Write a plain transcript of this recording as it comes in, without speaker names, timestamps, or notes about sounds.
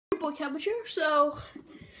lololol Cabbage here. So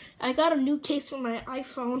I got a new case for my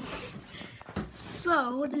iPhone.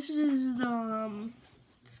 So this is the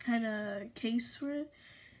kind of case for it.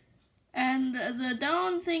 And the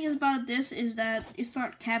down thing is about this is that it's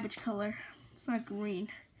not cabbage color. It's not green.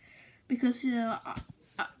 Because, you know,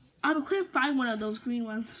 I couldn't find one of those green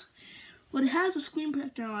ones. But it has a screen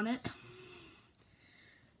protector on it.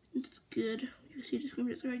 It's good. You see the screen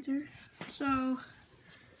protector right there. So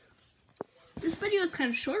this video is kind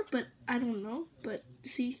of short, but I don't know. But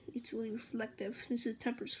see, it's really reflective. This is a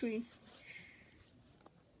tempered screen.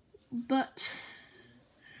 But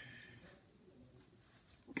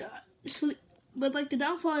God, it's really. But like the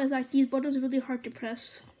downfall is like these buttons are really hard to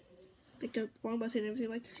press. Like the wrong button and everything.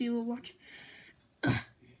 Like see, we'll watch.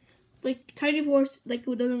 Like tiny force, like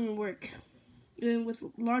it doesn't even work. Even with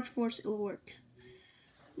large force, it'll work.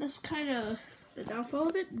 That's kind of the downfall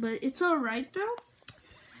of it, but it's alright though,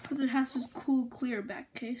 because it has this cool clear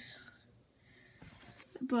back case.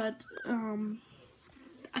 But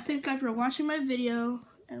I thank God for watching my video,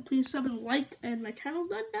 and please sub and like, and my channel's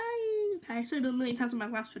not dying. I said it a million times in my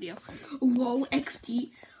last video. Lol XD.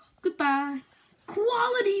 Goodbye.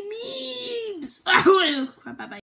 Quality memes. Bye bye.